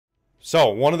So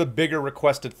one of the bigger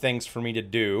requested things for me to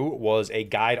do was a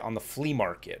guide on the flea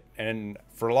market. And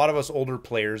for a lot of us older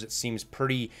players, it seems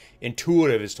pretty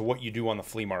intuitive as to what you do on the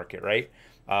flea market, right?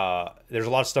 There's a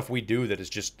lot of stuff we do that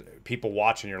is just people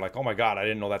watch and you're like, oh my God, I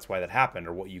didn't know that's why that happened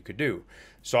or what you could do.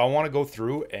 So I want to go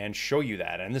through and show you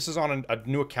that. And this is on a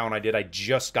new account I did. I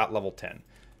just got level 10.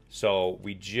 So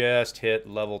we just hit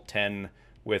level 10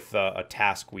 with a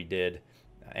task we did.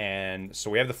 And so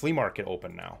we have the flea market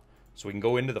open now. So we can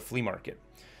go into the flea market.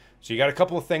 So you got a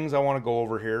couple of things I want to go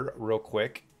over here real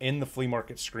quick in the flea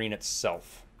market screen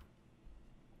itself.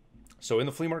 So in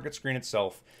the flea market screen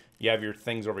itself, you have your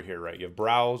things over here, right? You have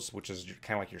browse, which is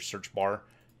kind of like your search bar.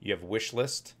 You have wish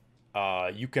list.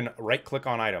 You can right click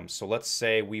on items. So let's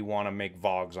say we want to make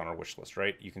Vogs on our wish list,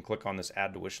 right? You can click on this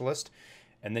add to wish list.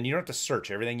 And then you don't have to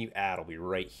search. Everything you add will be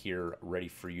right here ready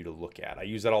for you to look at. I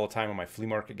use that all the time in my flea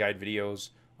market guide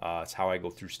videos. It's how I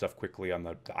go through stuff quickly on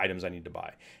the items I need to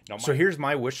buy. Now, so here's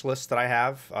my wish list that I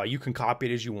have. You can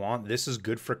copy it as you want. This is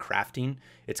good for crafting.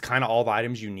 It's kind of all the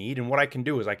items you need. And what I can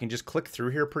do is I can just click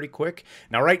through here pretty quick.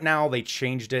 Now, right now, they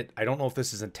changed it. I don't know if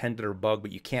this is intended or bug,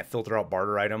 but you can't filter out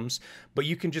barter items. But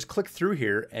you can just click through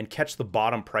here and catch the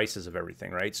bottom prices of everything,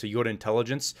 right? So you go to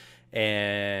intelligence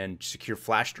and secure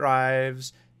flash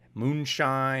drives,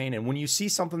 moonshine. And when you see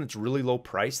something that's really low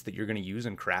price that you're going to use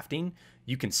in crafting,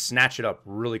 you can snatch it up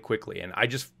really quickly. And I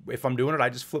just, if I'm doing it, I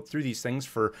just flip through these things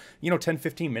for, 10,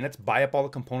 15 minutes, buy up all the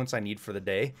components I need for the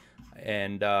day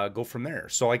and go from there.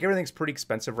 So like everything's pretty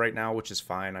expensive right now, which is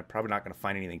fine. I'm probably not going to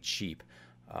find anything cheap.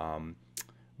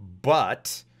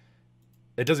 But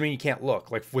it doesn't mean you can't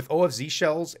look. Like with OFZ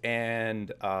shells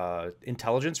and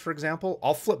intelligence, for example,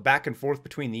 I'll flip back and forth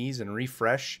between these and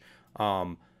refresh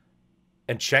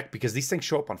and check, because these things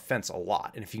show up on fence a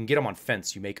lot. And if you can get them on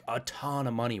fence, you make a ton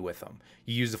of money with them.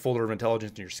 You use the folder of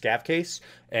intelligence in your scav case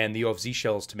and the OFZ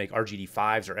shells to make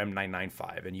RGD5s or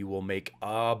M995, and you will make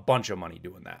a bunch of money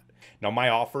doing that. Now, my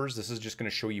offers, this is just going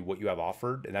to show you what you have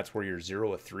offered, and that's where your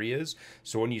 0 to 3 is.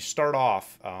 So when you start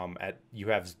off, you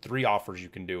have 3 offers you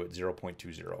can do at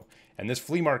 0.20. And this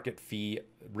flea market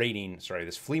rating,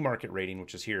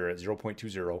 which is here at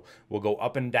 0.20, will go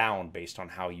up and down based on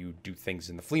how you do things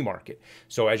in the flea market.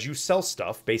 So as you sell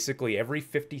stuff, basically every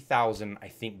 50,000, I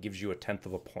think, gives you a 1/10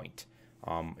 of a point.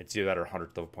 It's either that or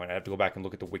 100th of a point. I have to go back and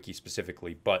look at the wiki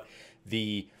specifically, but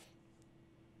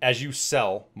as you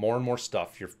sell more and more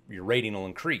stuff, your rating will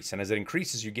increase. And as it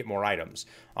increases, you get more items.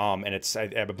 And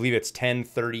I believe it's 10,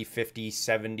 30, 50,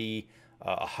 70,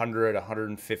 100,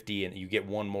 150, and you get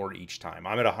one more each time.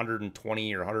 I'm at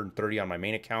 120 or 130 on my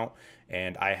main account,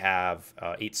 and I have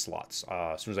 8 slots.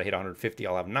 As soon as I hit 150,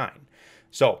 I'll have 9.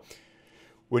 So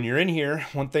when you're in here,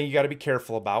 one thing you got to be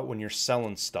careful about when you're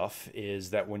selling stuff is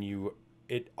that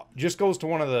it just goes to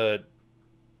one of the,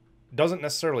 doesn't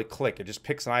necessarily click. It just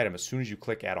picks an item as soon as you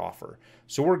click add offer.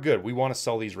 So we're good. We want to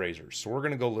sell these razors. So we're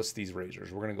going to go list these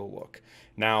razors. We're going to go look.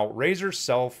 Now, razors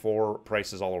sell for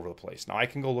prices all over the place. Now, I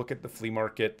can go look at the flea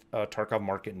market, Tarkov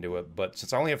market and do it. But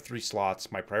since I only have 3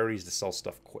 slots, my priority is to sell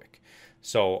stuff quick.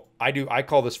 So I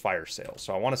call this fire sale.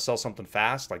 So I want to sell something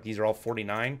fast. Like these are all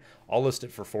 49. I'll list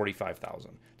it for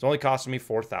 45,000. It's only costing me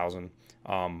 4,000.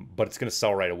 But it's going to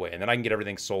sell right away. And then I can get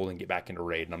everything sold and get back into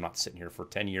raid. And I'm not sitting here for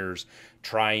 10 years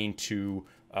trying to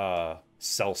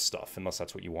sell stuff unless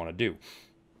that's what you want to do.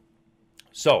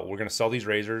 So we're going to sell these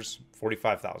razors,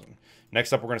 45,000.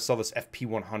 Next up, we're going to sell this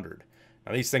FP100.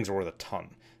 Now these things are worth a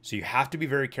ton. So you have to be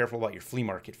very careful about your flea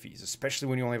market fees, especially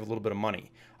when you only have a little bit of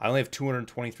money. I only have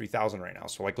 223,000 right now.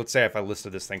 So like, let's say if I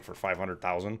listed this thing for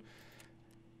 500,000,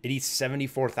 it eats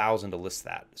 74,000 to list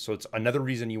that. So it's another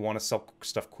reason you want to sell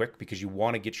stuff quick, because you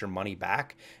want to get your money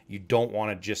back. You don't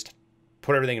want to just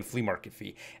put everything in flea market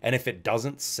fee. And if it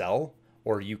doesn't sell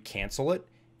or you cancel it,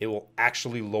 it will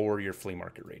actually lower your flea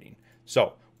market rating.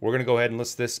 So we're going to go ahead and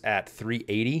list this at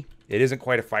 380. It isn't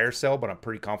quite a fire sale, but I'm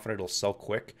pretty confident it'll sell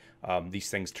quick. These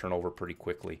things turn over pretty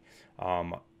quickly.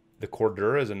 The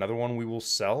Cordura is another one we will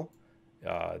sell.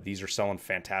 These are selling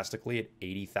fantastically at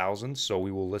 80,000, so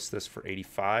we will list this for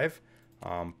 85.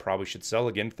 Probably should sell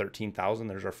again 13,000.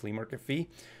 There's our flea market fee.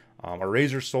 Our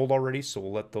razors sold already, so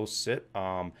we'll let those sit.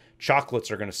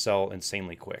 Chocolates are going to sell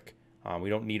insanely quick.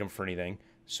 We don't need them for anything,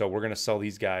 so we're going to sell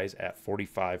these guys at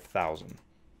 45,000.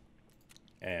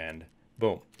 And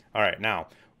boom. All right, now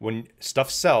when stuff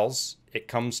sells, it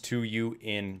comes to you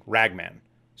in Ragman.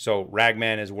 So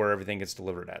Ragman is where everything gets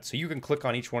delivered at. So you can click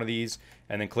on each one of these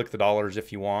and then click the dollars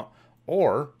if you want,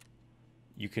 or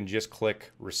you can just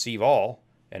click receive all,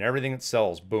 and everything that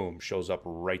sells, boom, shows up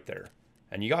right there.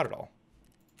 And you got it all.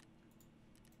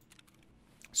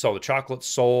 So the chocolate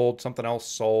sold, something else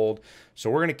sold. So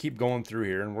we're going to keep going through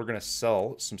here and we're going to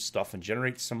sell some stuff and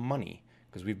generate some money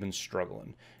because we've been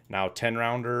struggling. Now 10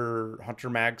 rounder hunter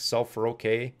mags sell for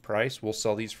okay price. We'll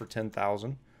sell these for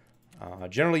 10,000.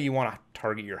 Generally you want to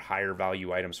target your higher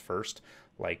value items first.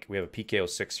 Like we have a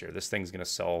PK06 here. This thing's going to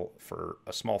sell for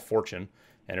a small fortune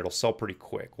and it'll sell pretty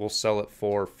quick. We'll sell it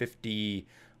for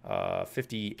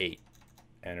 58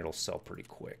 and it'll sell pretty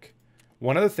quick.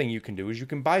 One other thing you can do is you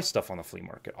can buy stuff on the flea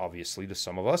market, obviously, to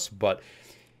some of us, but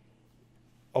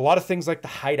a lot of things like the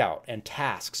hideout and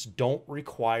tasks don't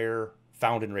require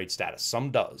found and raid status. Some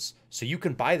does. So you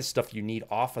can buy the stuff you need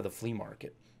off of the flea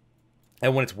market.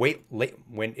 And when it's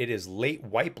when it is late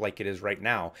wipe like it is right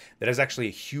now, that is actually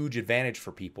a huge advantage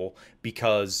for people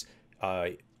because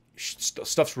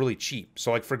stuff's really cheap.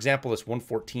 So like, for example, this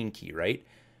 114 key, right?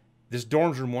 This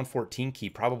Dorms Room 114 key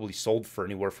probably sold for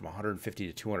anywhere from 150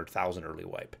 to 200,000 early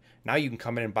wipe. Now you can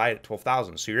come in and buy it at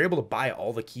 12,000. So you're able to buy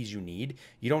all the keys you need.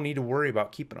 You don't need to worry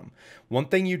about keeping them. One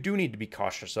thing you do need to be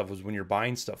cautious of is when you're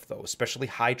buying stuff though, especially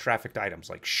high trafficked items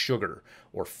like sugar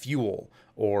or fuel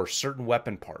or certain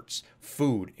weapon parts,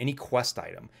 food, any quest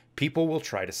item, people will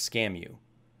try to scam you.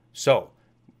 So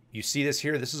you see this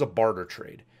here, this is a barter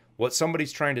trade. What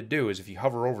somebody's trying to do is if you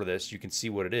hover over this, you can see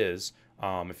what it is.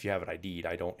 If you have it ID'd,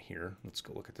 I don't here. Let's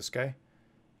go look at this guy.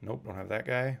 Nope, don't have that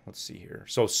guy. Let's see here.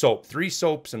 So soap, 3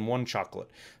 soaps and 1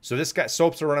 chocolate. So this guy,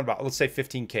 soaps are running about, let's say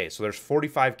 15K. So there's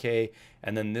 45K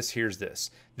and then here's this.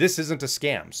 This isn't a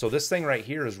scam. So this thing right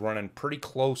here is running pretty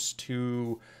close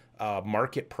to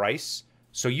market price.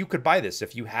 So you could buy this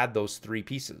if you had those 3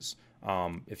 pieces.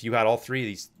 If you had all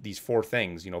 3 of these 4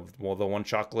 things, you know, well, the 1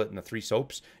 chocolate and the 3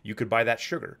 soaps, you could buy that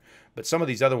sugar. But some of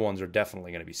these other ones are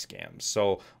definitely going to be scams.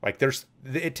 So like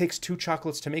it takes 2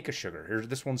 chocolates to make a sugar. Here's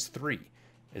this one's 3.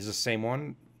 Is the same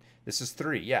one? This is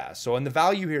 3, yeah. So and the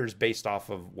value here is based off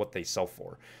of what they sell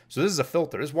for. So this is a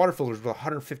filter. This water filter is worth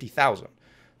 150,000.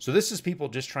 So this is people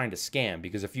just trying to scam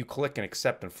because if you click and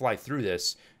accept and fly through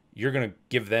this, you're going to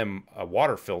give them a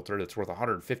water filter that's worth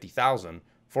 150,000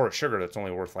 for a sugar that's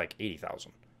only worth like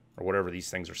 80,000 or whatever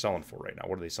these things are selling for right now.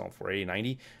 What are they selling for? 80,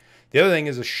 90? The other thing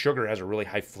is a sugar has a really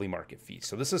high flea market fee.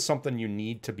 So this is something you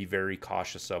need to be very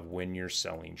cautious of when you're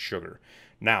selling sugar.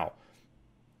 Now,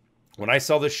 when I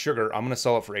sell this sugar, I'm going to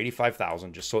sell it for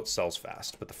 85,000 just so it sells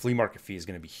fast. But the flea market fee is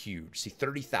going to be huge. See,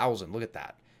 30,000, look at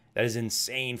that. That is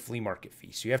insane flea market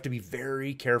fee. So you have to be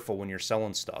very careful when you're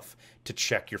selling stuff to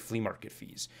check your flea market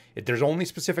fees. There's only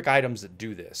specific items that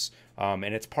do this. And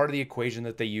it's part of the equation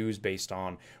that they use based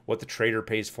on what the trader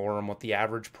pays for them, what the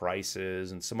average price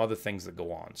is, and some other things that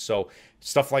go on. So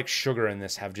stuff like sugar in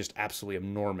this have just absolutely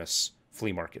enormous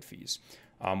flea market fees.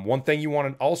 One thing you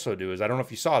want to also do is, I don't know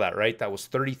if you saw that, right? That was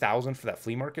 30,000 for that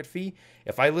flea market fee.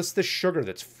 If I list this sugar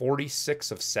that's 46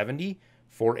 of 70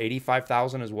 for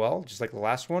 85,000 as well, just like the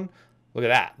last one, look at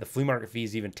that. The flea market fee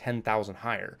is even 10,000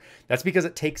 higher. That's because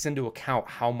it takes into account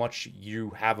how much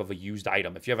you have of a used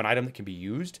item. If you have an item that can be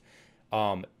used,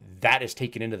 that is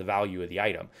taken into the value of the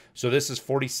item. So this is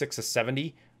 46 of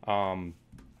 70,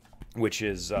 which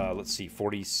is, let's see,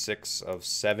 46 of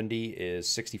 70 is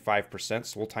 65%.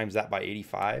 So we'll times that by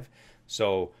 85.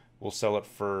 So we'll sell it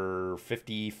for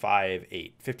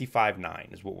 55.8,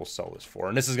 55.9 is what we'll sell this for.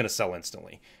 And this is going to sell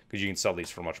instantly because you can sell these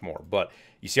for much more. But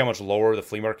you see how much lower the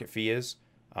flea market fee is?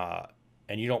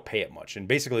 And you don't pay it much. And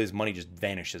basically this money just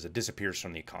vanishes. It disappears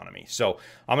from the economy. So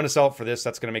I'm going to sell it for this.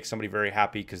 That's going to make somebody very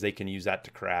happy because they can use that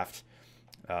to craft.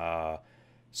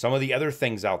 Some of the other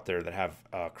things out there that have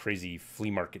crazy flea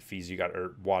market fees you got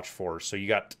to watch for. So you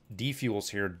got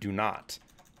defuels here, do not.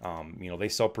 You know, they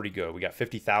sell pretty good. We got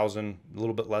 50,000, a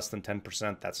little bit less than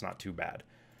 10%. That's not too bad.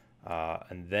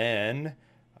 And then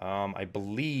I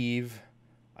believe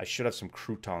I should have some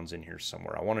croutons in here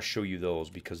somewhere. I want to show you those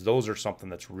because those are something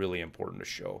that's really important to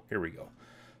show. Here we go.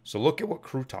 So look at what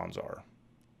croutons are.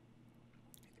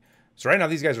 So right now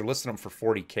these guys are listing them for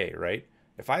 40K, right?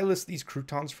 If I list these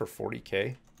croutons for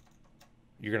 40K,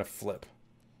 you're going to flip.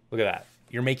 Look at that.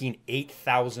 You're making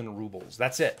 8,000 rubles.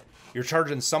 That's it. You're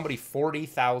charging somebody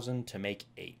 40,000 to make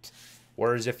 8.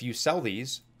 Whereas if you sell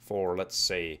these for, let's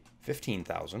say,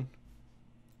 15,000,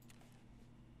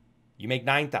 you make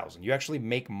 9,000. You actually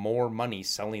make more money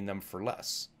selling them for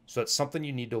less. So that's something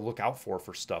you need to look out for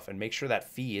stuff and make sure that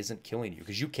fee isn't killing you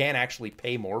because you can actually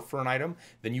pay more for an item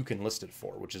than you can list it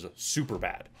for, which is super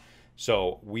bad.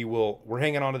 So we're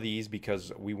hanging on to these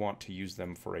because we want to use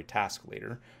them for a task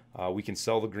later. We can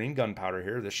sell the green gunpowder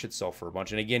here. This should sell for a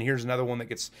bunch. And again, here's another one that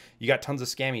gets, you got tons of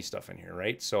scammy stuff in here,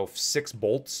 right? So 6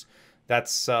 bolts,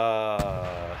 that's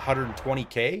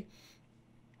 120K.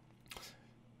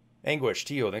 Anguish,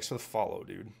 Tio, thanks for the follow,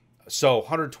 dude. So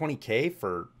 120K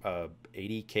for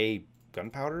 80K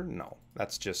gunpowder? No,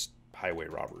 that's just highway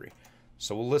robbery.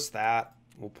 So we'll list that.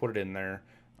 We'll put it in there.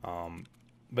 But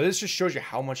this just shows you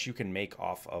how much you can make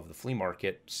off of the flea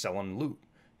market selling loot.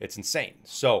 It's insane.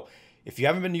 So if you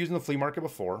haven't been using the flea market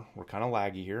before, we're kind of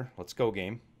laggy here. Let's go,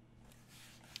 game.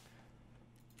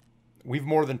 We've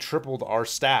more than tripled our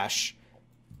stash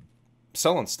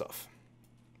selling stuff.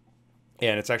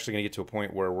 And it's actually going to get to a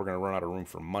point where we're going to run out of room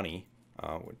for money.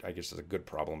 I guess is a good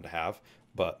problem to have.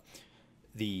 But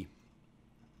the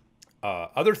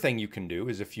other thing you can do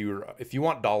is if you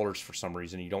want dollars for some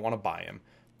reason and you don't want to buy them,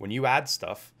 when you add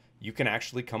stuff, you can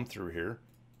actually come through here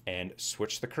and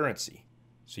switch the currency.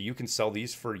 So you can sell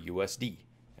these for USD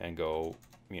and go,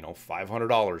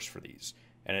 $500 for these.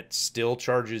 And it still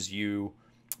charges you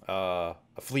a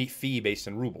fee based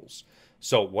in rubles.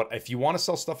 So if you want to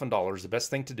sell stuff in dollars, the best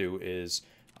thing to do is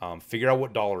figure out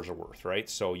what dollars are worth, right?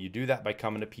 So you do that by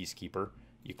coming to Peacekeeper,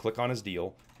 you click on his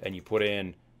deal, and you put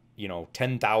in,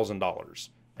 $10,000,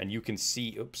 and you can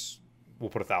see, oops, we'll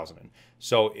put 1,000 in.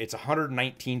 So it's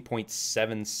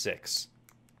 119.76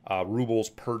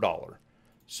 rubles per dollar.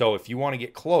 So if you want to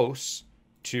get close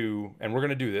to, and we're going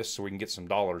to do this so we can get some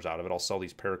dollars out of it. I'll sell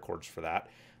these paracords for that.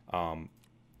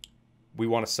 We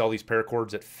want to sell these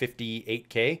paracords at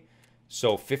 58K.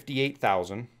 So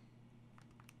 58,000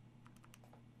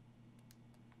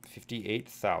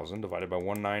 divided by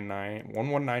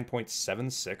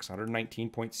 119.76,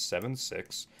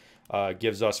 119.76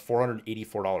 gives us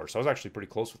 $484. So I was actually pretty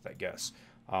close with that guess.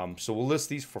 So we'll list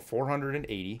these for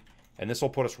 480, and this will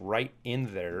put us right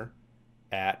in there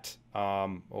at,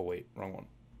 oh wait, wrong one.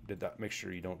 Did that? Make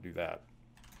sure you don't do that.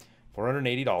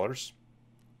 $480,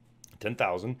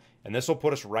 10,000, and this will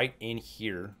put us right in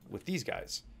here with these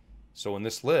guys. So in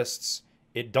this lists,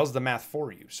 it does the math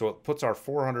for you. So it puts our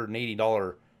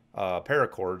 $480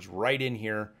 paracords right in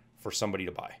here for somebody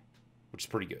to buy, which is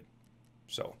pretty good.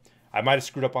 So I might have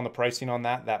screwed up on the pricing on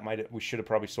that. We should have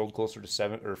probably sold closer to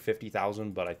 7 or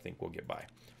 50,000, but I think we'll get by.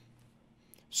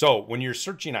 So when you're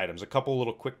searching items, a couple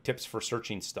little quick tips for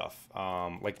searching stuff.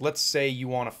 Like let's say you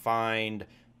want to find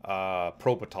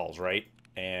propitals, right?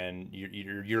 And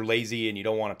you're lazy and you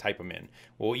don't want to type them in.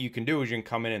 Well, what you can do is you can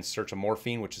come in and search a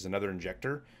morphine, which is another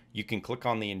injector. You can click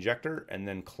on the injector and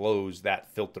then close that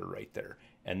filter right there.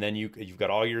 And then you've got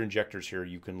all your injectors here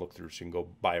you can look through. So you can go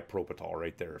buy a propital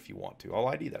right there if you want to. I'll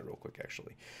ID that real quick,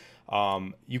 actually.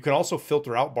 You can also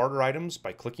filter out barter items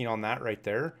by clicking on that right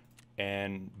there.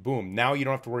 And boom, now you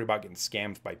don't have to worry about getting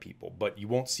scammed by people, but you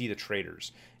won't see the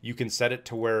traders. You can set it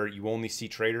to where you only see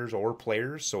traders or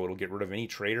players, so it'll get rid of any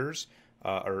traders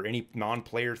or any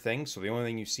non-player thing. So the only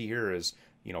thing you see here is,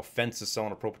 Fence is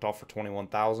selling a propital for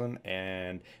 21,000,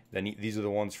 and then these are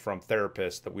the ones from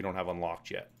Therapist that we don't have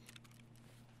unlocked yet.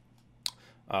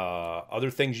 Other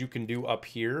things you can do up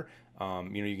here,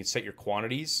 you can set your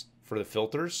quantities for the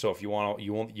filters. So if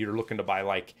you're looking to buy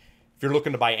if you're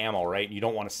looking to buy ammo, right, and you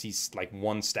don't want to see like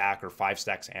 1 stack or 5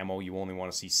 stacks ammo, you only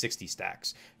want to see 60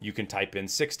 stacks. You can type in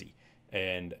 60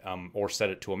 and or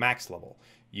set it to a max level.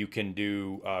 You can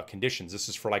do conditions. This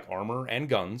is for like armor and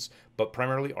guns, but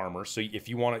primarily armor. So if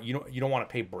you want to, you don't want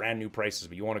to pay brand new prices,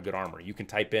 but you want a good armor, you can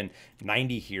type in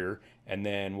 90 here, and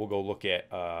then we'll go look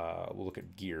at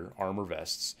gear, armor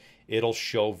vests. It'll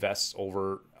show vests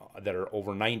that are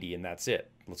over 90, and that's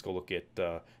it. Let's go look at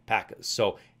PACAs.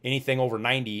 So anything over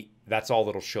 90, that's all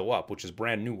that'll show up, which is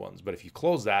brand new ones. But if you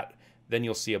close that, then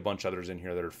you'll see a bunch of others in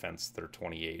here that are fenced that are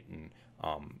 28 and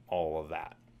all of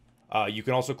that. You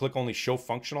can also click only show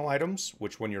functional items,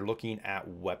 which when you're looking at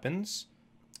weapons,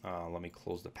 let me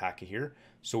close the packet here.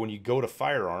 So when you go to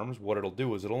firearms, what it'll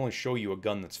do is it'll only show you a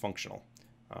gun that's functional.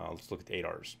 Let's look at the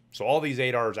 8Rs. So all these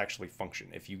 8Rs actually function.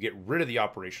 If you get rid of the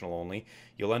operational only,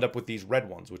 you'll end up with these red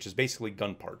ones, which is basically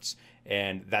gun parts.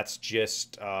 And that's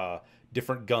just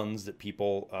different guns that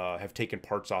people have taken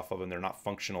parts off of, and they're not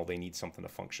functional. They need something to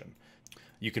function.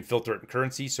 You can filter it in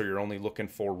currency, so you're only looking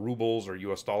for rubles or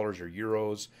US dollars or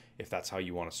euros, if that's how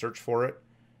you want to search for it.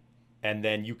 And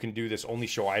then you can do this only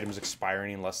show items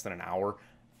expiring in less than an hour.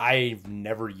 I've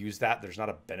never used that. There's not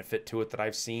a benefit to it that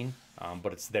I've seen,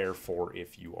 but it's there for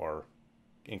if you are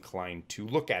inclined to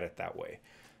look at it that way.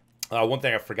 One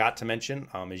thing I forgot to mention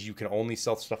is you can only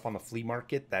sell stuff on the flea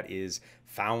market that is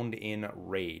found in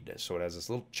raid. So it has this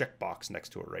little checkbox next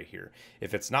to it right here.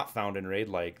 If it's not found in raid,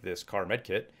 like this car med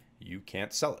kit, you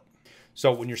can't sell it.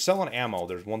 So when you're selling ammo,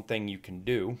 there's one thing you can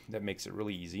do that makes it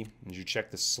really easy, is you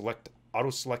check the auto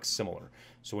select similar.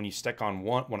 So when you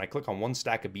when I click on 1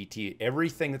 stack of BT,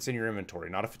 everything that's in your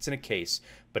inventory, not if it's in a case,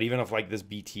 but even if like this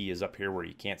BT is up here where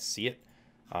you can't see it,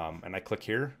 and I click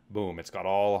here, boom, it's got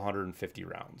all 150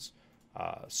 rounds.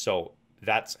 So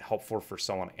that's helpful for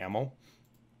selling ammo.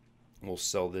 We'll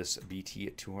sell this BT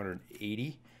at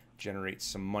 280, generate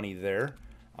some money there.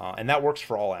 And that works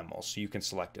for all ammo, so you can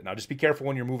select it. Now, just be careful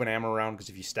when you're moving ammo around, because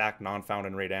if you stack non-found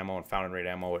and raid ammo and found and raid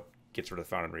ammo, it gets rid of the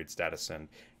found and raid status, and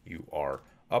you are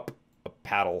up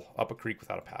a creek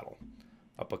without a paddle.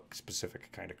 Up a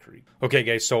specific kind of creek. Okay,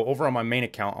 guys, so over on my main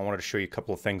account, I wanted to show you a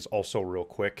couple of things also real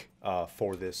quick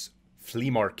for this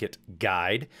flea market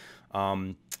guide.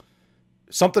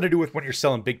 Something to do with when you're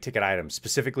selling big ticket items,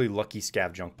 specifically lucky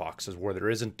scav junk boxes, where there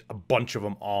isn't a bunch of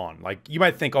them on. Like, you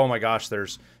might think, oh my gosh,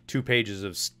 there's 2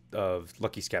 pages of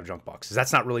lucky scav junk boxes.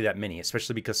 That's not really that many,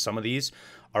 especially because some of these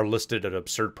are listed at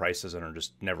absurd prices and are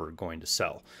just never going to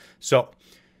sell. So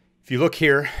if you look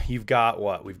here, you've got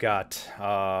what? We've got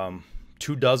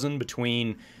 2 dozen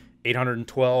between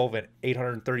 812 and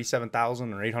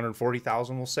 837,000 or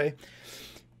 840,000, we'll say.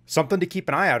 Something to keep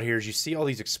an eye out here is you see all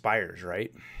these expires,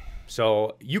 right?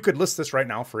 So you could list this right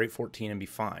now for 814 and be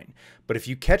fine. But if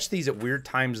you catch these at weird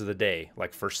times of the day,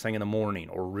 like first thing in the morning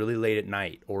or really late at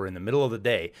night or in the middle of the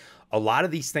day, a lot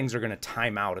of these things are going to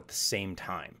time out at the same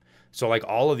time. So like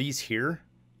all of these here,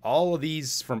 all of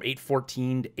these from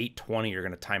 814 to 820 are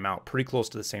going to time out pretty close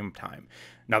to the same time.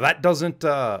 Now that doesn't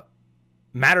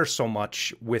matter so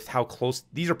much with how close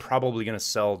these are probably going to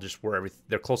sell, just where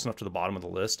they're close enough to the bottom of the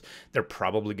list. They're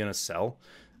probably going to sell.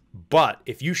 But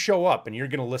if you show up and you're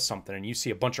going to list something and you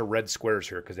see a bunch of red squares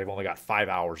here because they've only got 5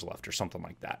 hours left or something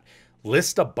like that,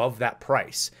 list above that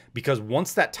price, because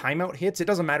once that timeout hits, it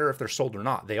doesn't matter if they're sold or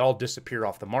not. They all disappear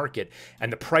off the market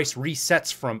and the price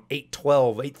resets from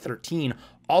 812, 813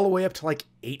 all the way up to like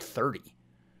 830.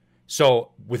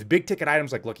 So with big ticket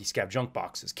items like lucky scav junk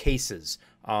boxes, cases,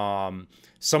 some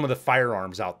of the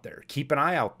firearms out there, keep an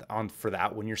eye out for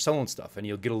that when you're selling stuff, and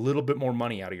you'll get a little bit more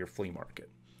money out of your flea market.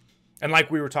 And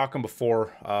like we were talking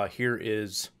before, here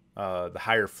is the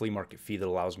higher flea market fee that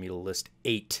allows me to list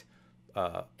 8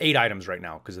 items right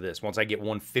now because of this. Once I get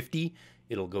 150,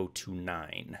 it'll go to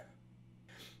 9.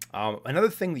 Another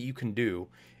thing that you can do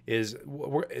is,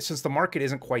 since the market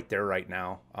isn't quite there right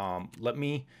now, let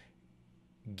me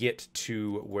get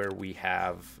to where we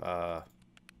have,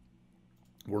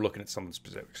 we're looking at something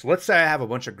specific. So let's say I have a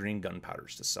bunch of green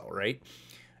gunpowders to sell, right?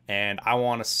 And I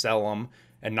want to sell them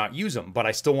and not use them, but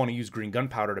I still want to use green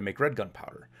gunpowder to make red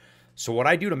gunpowder. So what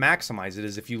I do to maximize it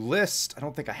is, if you list, I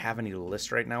don't think I have any to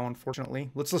list right now,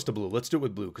 unfortunately. Let's list a blue. Let's do it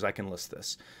with blue because I can list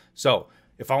this. So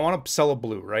if I want to sell a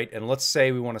blue, right? And let's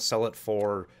say we want to sell it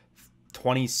for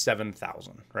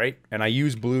 27,000, right? And I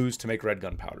use blues to make red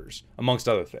gunpowders, amongst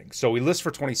other things. So we list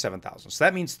for 27,000. So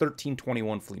that means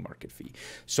 1321 flea market fee.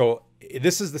 So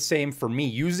this is the same for me.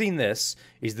 Using this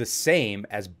is the same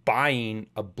as buying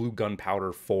a blue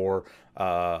gunpowder for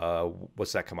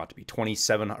what's that come out to be?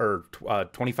 27 or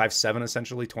 25.7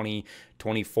 essentially,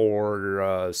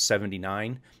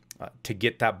 24.79 to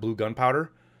get that blue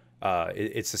gunpowder.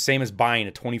 It's the same as buying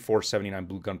a 24.79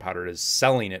 blue gunpowder as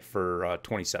selling it for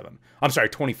 27. I'm sorry,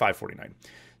 25.49.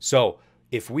 So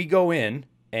if we go in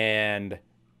and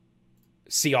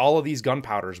see all of these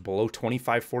gunpowders below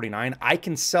 25.49, I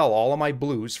can sell all of my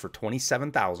blues for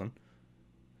 27,000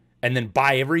 and then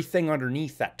buy everything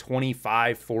underneath that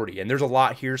 25.40. And there's a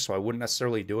lot here, so I wouldn't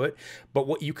necessarily do it. But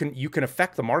what you can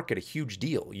affect the market a huge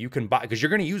deal. You can buy, because you're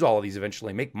going to use all of these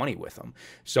eventually and make money with them.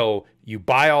 So you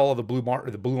buy all of the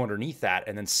blue underneath that,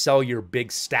 and then sell your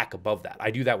big stack above that.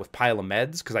 I do that with pile of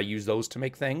meds because I use those to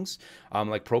make things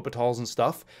like propitols and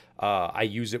stuff. I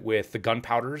use it with the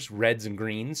gunpowders, reds and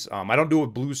greens. I don't do it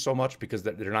with blues so much because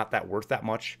they're not that worth that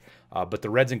much. But the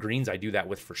reds and greens I do that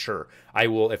with for sure. I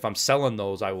will, if I'm selling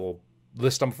those, I will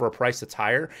list them for a price that's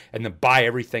higher and then buy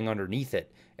everything underneath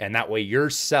it. And that way you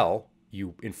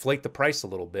inflate the price a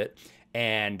little bit,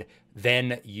 and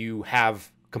then you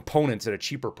have components at a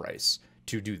cheaper price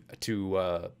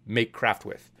to make craft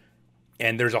with.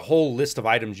 And there's a whole list of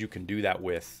items you can do that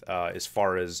with, as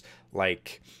far as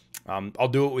like, I'll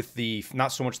do it with not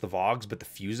so much the VOGs, but the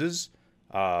fuses.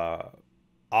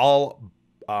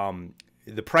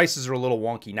 The prices are a little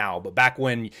wonky now, but back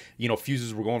when,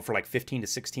 fuses were going for like 15 to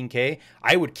 16K,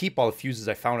 I would keep all the fuses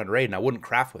I found in raid and I wouldn't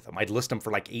craft with them. I'd list them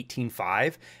for like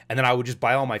 18.5, and then I would just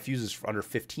buy all my fuses for under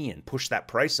 15 and push that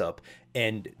price up.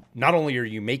 And not only are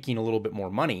you making a little bit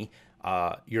more money,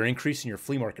 you're increasing your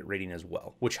flea market rating as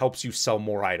well, which helps you sell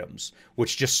more items,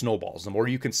 which just snowballs. The more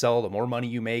you can sell, the more money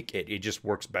you make. It just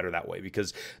works better that way,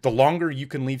 because the longer you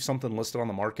can leave something listed on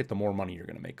the market, the more money you're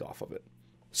going to make off of it.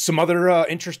 Some other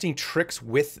interesting tricks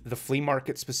with the flea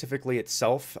market specifically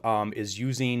itself is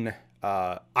using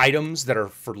items that are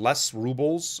for less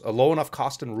rubles, a low enough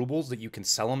cost in rubles that you can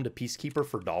sell them to Peacekeeper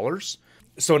for dollars.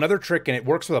 So another trick, and it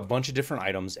works with a bunch of different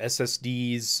items,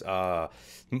 SSDs,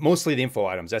 mostly the info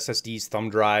items, SSDs, thumb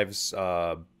drives.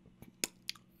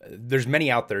 There's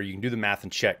many out there. You can do the math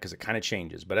and check because it kind of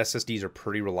changes, but SSDs are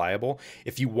pretty reliable.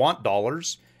 If you want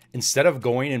dollars, instead of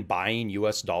going and buying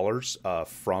US dollars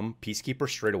from Peacekeeper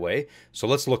straight away, so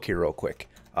let's look here real quick.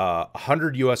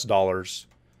 100 US dollars,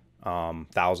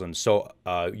 thousand. So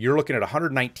you're looking at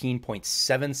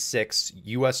 119.76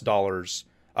 US dollars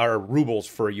or rubles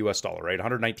for a US dollar, right?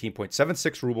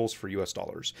 119.76 rubles for US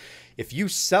dollars. If you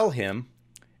sell him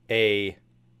a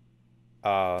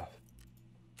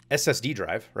SSD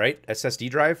drive, right? SSD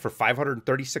drive for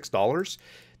 $536,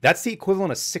 that's the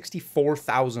equivalent of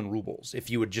 64,000 rubles if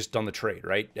you had just done the trade,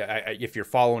 right? If you're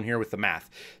following here with the math.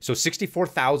 So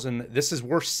 64,000, this is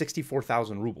worth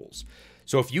 64,000 rubles.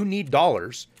 So if you need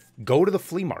dollars, go to the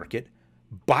flea market,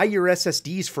 buy your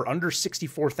SSDs for under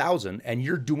 64,000, and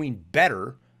you're doing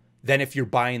better than if you're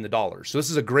buying the dollars. So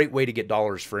this is a great way to get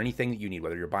dollars for anything that you need,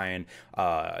 whether you're buying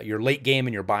your late game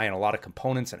and you're buying a lot of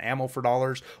components and ammo for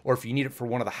dollars, or if you need it for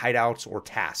one of the hideouts or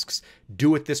tasks.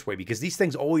 Do it this way because these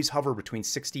things always hover between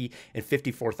 60 and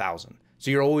 54,000. So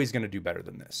you're always going to do better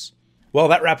than this. Well,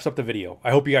 that wraps up the video.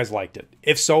 I hope you guys liked it.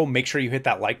 If so, make sure you hit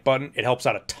that like button. It helps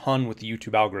out a ton with the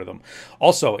YouTube algorithm.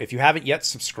 Also, if you haven't yet,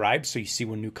 subscribe so you see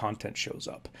when new content shows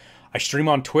up. I stream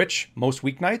on Twitch most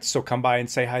weeknights, so come by and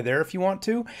say hi there if you want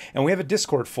to. And we have a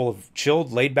Discord full of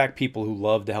chilled, laid-back people who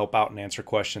love to help out and answer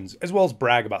questions, as well as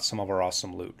brag about some of our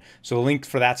awesome loot. So the link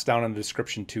for that's down in the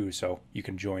description too, so you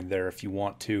can join there if you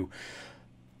want to.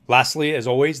 Lastly, as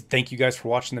always, thank you guys for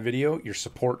watching the video. Your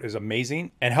support is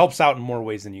amazing and helps out in more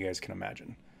ways than you guys can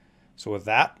imagine. So with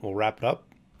that, we'll wrap it up,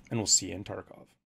 and we'll see you in Tarkov.